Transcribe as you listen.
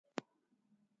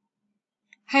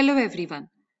Hello everyone.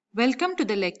 Welcome to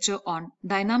the lecture on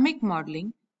Dynamic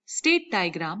Modeling State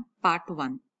Diagram Part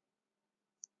 1.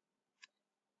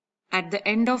 At the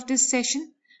end of this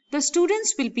session, the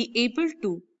students will be able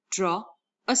to draw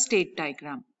a state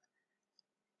diagram.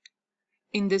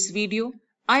 In this video,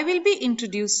 I will be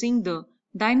introducing the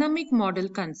dynamic model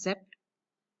concept,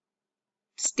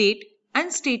 state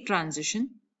and state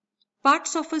transition,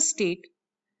 parts of a state,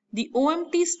 the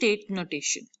OMT State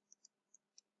Notation.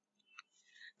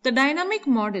 The dynamic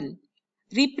model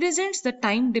represents the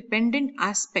time-dependent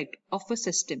aspect of a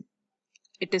system.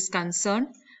 It is concerned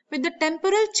with the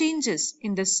temporal changes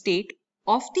in the state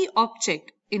of the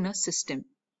object in a system.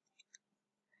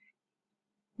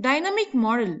 Dynamic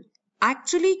model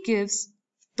actually gives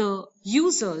the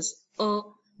users a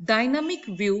dynamic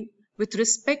view with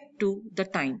respect to the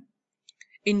time,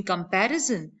 in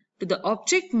comparison to the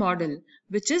object model,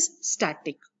 which is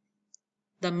static.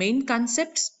 The main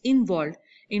concepts involved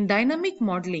in dynamic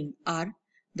modeling are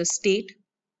the state,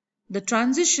 the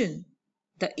transition,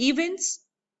 the events,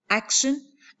 action,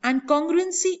 and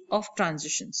congruency of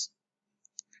transitions.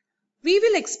 We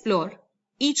will explore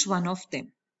each one of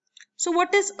them. So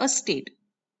what is a state?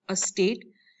 A state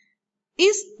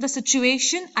is the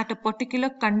situation at a particular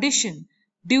condition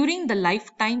during the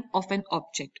lifetime of an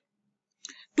object.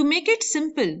 To make it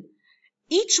simple,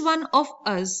 each one of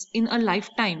us in a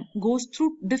lifetime goes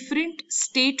through different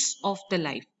states of the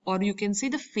life, or you can say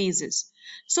the phases.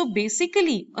 So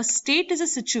basically, a state is a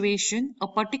situation, a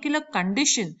particular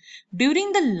condition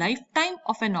during the lifetime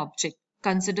of an object.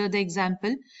 Consider the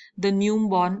example, the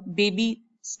newborn baby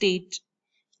state,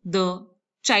 the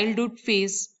childhood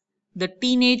phase, the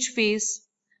teenage phase,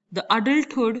 the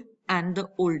adulthood, and the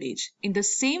old age. In the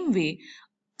same way,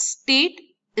 state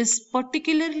is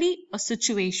particularly a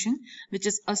situation which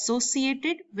is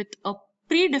associated with a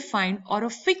predefined or a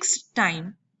fixed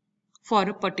time for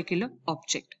a particular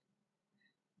object.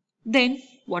 Then,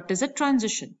 what is a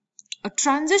transition? A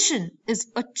transition is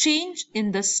a change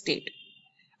in the state.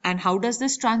 And how does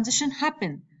this transition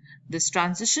happen? This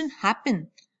transition happens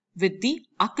with the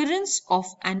occurrence of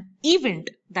an event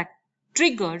that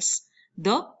triggers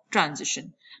the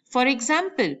transition. For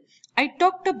example, I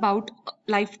talked about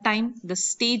lifetime, the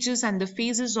stages and the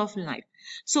phases of life.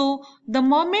 So the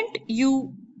moment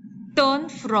you turn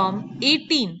from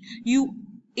 18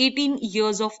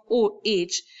 years of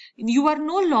age, you are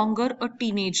no longer a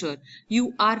teenager.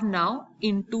 You are now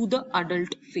into the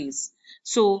adult phase.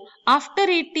 So after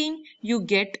 18, you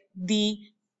get the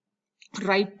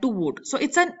right to vote. So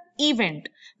it's an event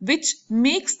which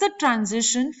makes the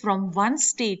transition from one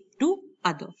state to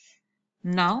other.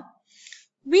 Now,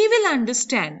 we will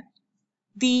understand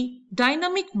the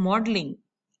dynamic modeling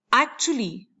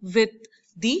actually with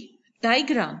the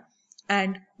diagram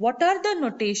and what are the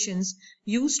notations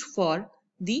used for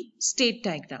the state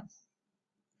diagram.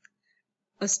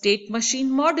 A state machine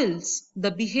models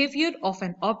the behavior of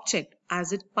an object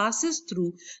as it passes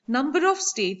through number of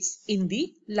states in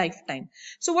the lifetime.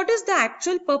 So what is the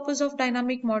actual purpose of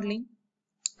dynamic modeling?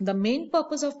 The main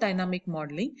purpose of dynamic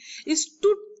modeling is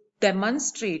to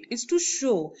demonstrate, is to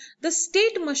show the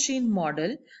state machine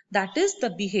model, that is the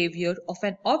behavior of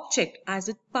an object as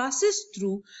it passes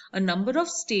through a number of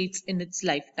states in its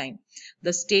lifetime.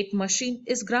 The state machine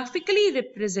is graphically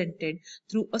represented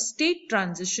through a state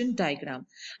transition diagram,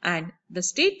 and the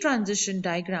state transition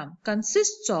diagram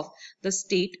consists of the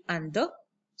state and the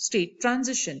state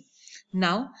transition.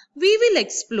 Now we will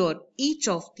explore each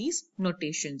of these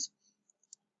notations.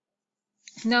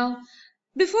 Now,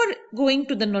 before going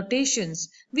to the notations,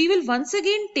 we will once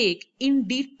again take in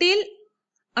detail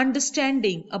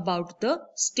understanding about the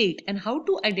state and how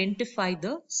to identify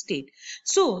the state.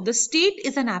 So, the state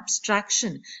is an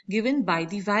abstraction given by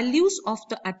the values of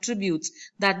the attributes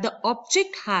that the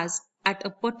object has at a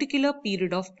particular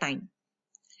period of time.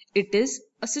 It is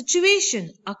a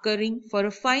situation occurring for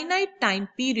a finite time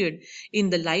period in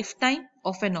the lifetime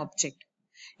of an object,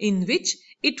 in which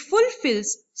it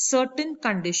fulfills certain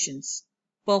conditions,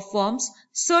 performs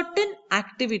certain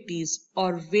activities,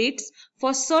 or waits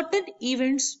for certain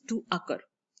events to occur.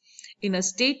 In a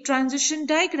state transition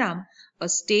diagram, a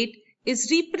state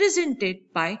is represented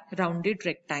by rounded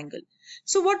rectangle.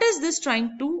 So what is this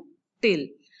trying to tell?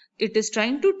 It is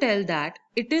trying to tell that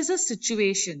it is a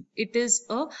situation, it is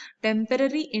a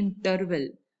temporary interval,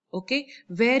 okay,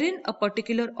 wherein a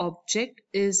particular object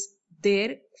is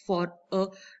there for a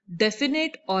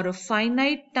definite or a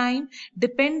finite time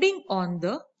depending on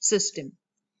the system.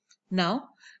 Now,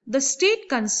 the state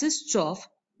consists of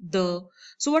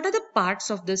So what are the parts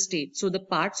of the state? So the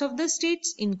parts of the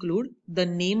states include the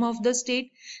name of the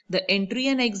state, the entry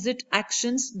and exit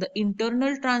actions, the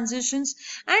internal transitions,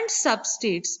 and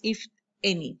substates if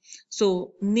any.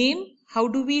 So name, how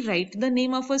do we write the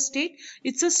name of a state?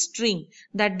 It's a string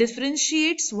that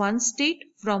differentiates one state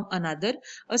from another.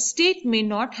 A state may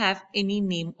not have any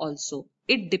name also.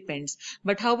 It depends.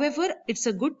 But however, it's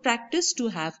a good practice to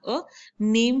have a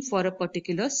name for a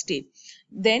particular state.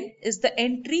 Then is the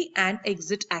entry and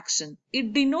exit action.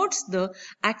 It denotes the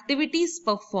activities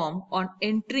performed on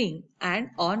entering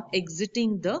and on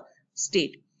exiting the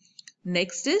state.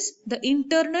 Next is the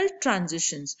internal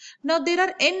transitions. Now there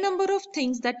are n number of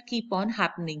things that keep on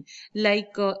happening,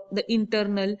 like the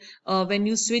internal, when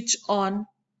you switch on,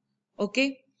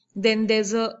 okay, then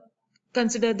there's a,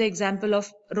 consider the example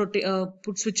of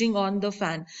switching on the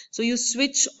fan. So you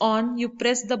switch on, you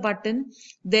press the button,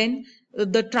 then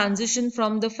the transition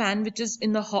from the fan which is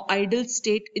in the idle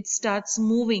state, it starts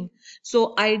moving.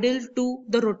 So idle to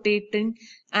the rotating.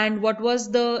 And what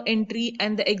was the entry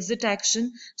and the exit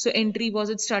action? So entry was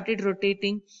it started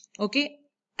rotating, okay,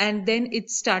 and then it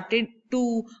started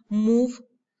to move.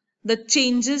 The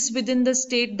changes within the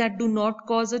state that do not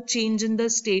cause a change in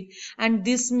the state, and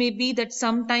this may be that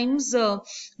sometimes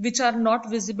which are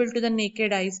not visible to the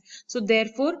naked eyes. So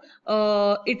therefore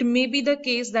it may be the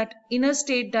case that in a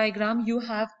state diagram you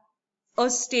have a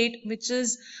state which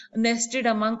is nested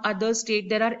among other state.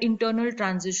 There are internal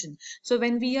transition. So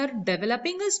when we are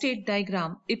developing a state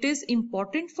diagram, it is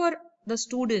important for the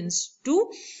students to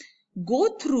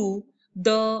go through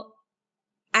the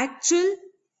actual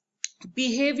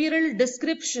behavioral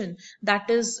description that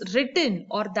is written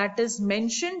or that is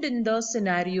mentioned in the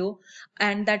scenario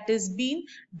and that is being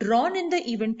drawn in the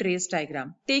event trace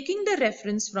diagram. Taking the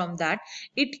reference from that,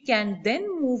 it can then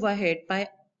move ahead by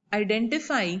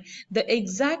identifying the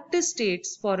exact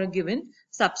states for a given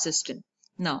subsystem.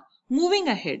 Now, moving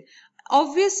ahead,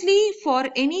 obviously for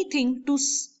anything to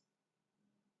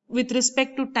with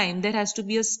respect to time, there has to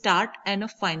be a start and a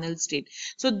final state.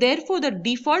 So therefore, the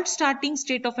default starting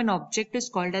state of an object is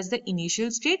called as the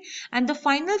initial state, and the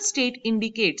final state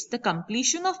indicates the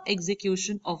completion of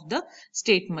execution of the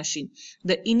state machine.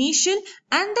 The initial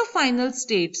and the final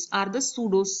states are the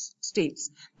pseudo states,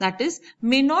 that is,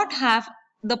 may not have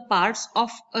the parts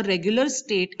of a regular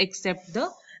state except the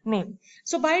name.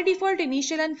 So by default,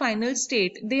 initial and final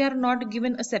state, they are not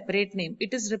given a separate name.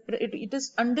 It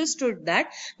is understood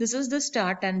that this is the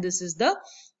start and this is the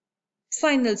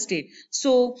final state.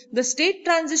 So the state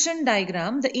transition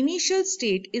diagram, the initial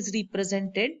state is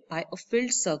represented by a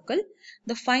filled circle.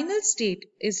 The final state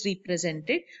is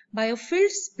represented by a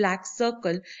filled black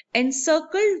circle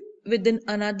encircled within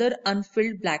another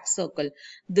unfilled black circle.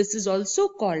 This is also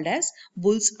called as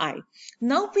bull's eye.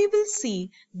 Now we will see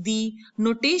the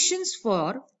notations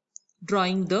for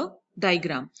drawing the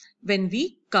diagram when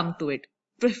we come to it.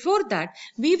 Before that,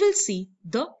 we will see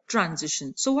the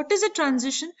transition. So what is a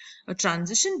transition? A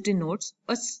transition denotes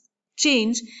a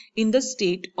change in the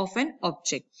state of an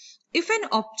object. If an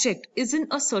object is in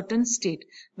a certain state,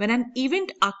 when an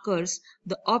event occurs,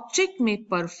 the object may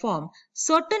perform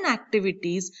certain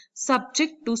activities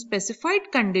subject to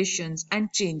specified conditions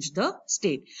and change the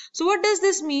state. So what does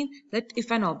this mean? That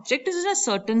if an object is in a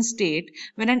certain state,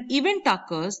 when an event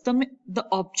occurs, the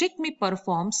object may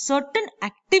perform certain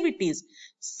activities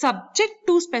subject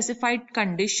to specified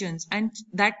conditions and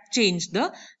that change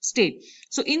the state.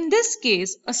 So in this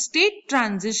case, a state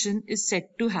transition is said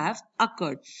to have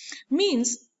occurred.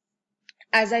 Means,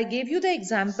 as I gave you the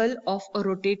example of a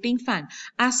rotating fan,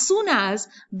 as soon as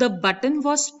the button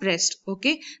was pressed,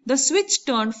 okay, the switch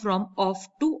turned from off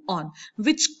to on,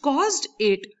 which caused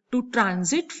it to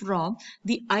transit from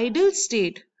the idle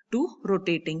state to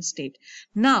rotating state.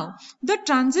 Now, the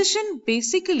transition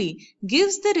basically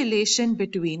gives the relation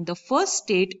between the first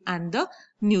state and the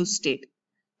new state.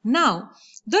 Now,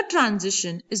 the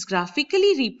transition is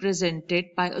graphically represented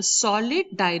by a solid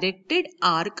directed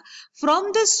arc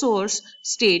from the source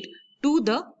state to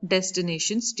the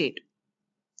destination state.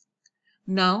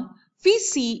 Now, we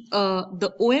see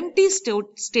the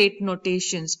OMT state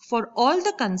notations for all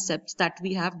the concepts that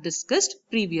we have discussed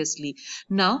previously.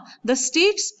 Now, the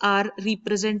states are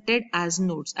represented as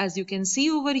nodes. As you can see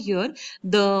over here,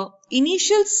 the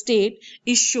initial state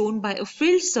is shown by a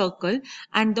filled circle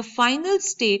and the final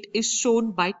state is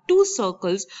shown by two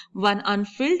circles, one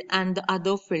unfilled and the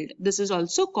other filled. This is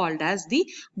also called as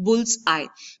the bull's eye.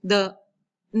 The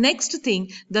next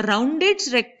thing, the rounded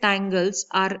rectangles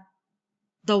are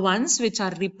the ones which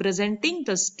are representing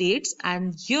the states,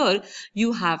 and here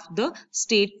you have the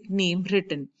state name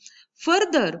written.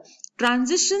 Further,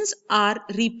 Transitions are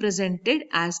represented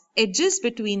as edges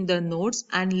between the nodes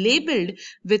and labeled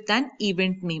with an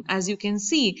event name. As you can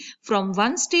see, from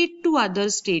one state to other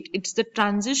state, it's the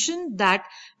transition that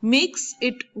makes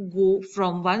it go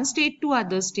from one state to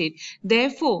other state.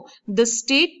 Therefore, the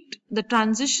state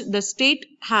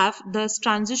have the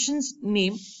transition's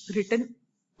name written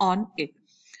on it.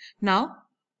 Now,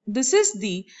 this is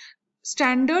the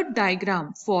standard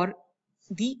diagram for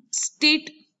the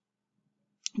state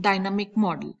dynamic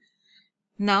model.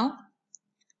 Now,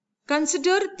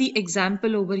 consider the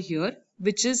example over here,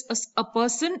 which is a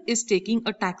person is taking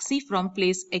a taxi from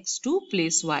place X to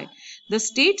place Y. The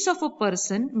states of a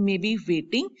person may be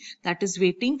waiting, that is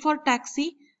waiting for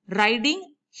taxi, riding,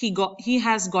 he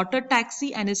has got a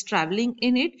taxi and is traveling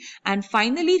in it, and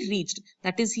finally reached,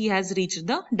 that is he has reached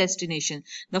the destination.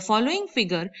 The following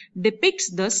figure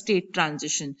depicts the state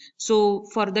transition. So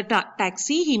for the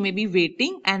taxi he may be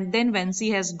waiting, and then once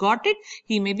he has got it,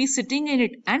 he may be sitting in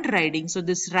it and riding. So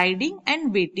this riding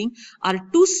and waiting are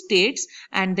two states,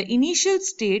 and the initial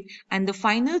state and the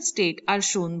final state are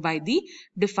shown by the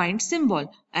defined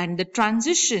symbol, and the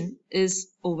transition is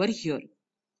over here.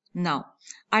 Now,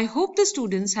 I hope the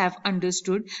students have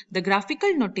understood the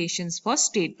graphical notations for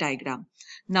state diagram.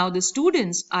 Now the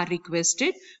students are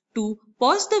requested to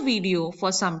pause the video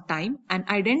for some time and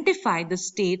identify the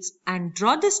states and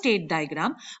draw the state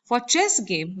diagram for chess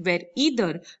game where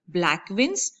either black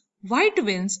wins, white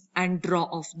wins and draw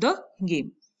of the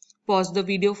game. Pause the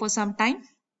video for some time.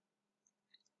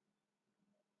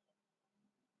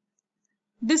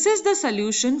 This is the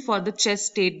solution for the chess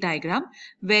state diagram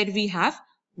where we have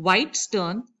white's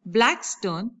turn, black's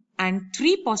turn and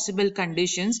three possible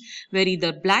conditions where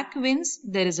either black wins,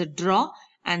 there is a draw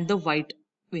and the white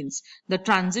wins. The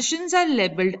transitions are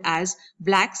labeled as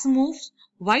black's moves,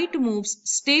 white moves,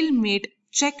 stalemate,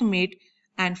 checkmate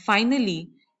and finally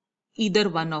either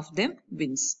one of them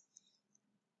wins.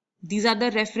 These are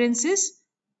the references.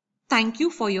 Thank you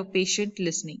for your patient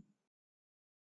listening.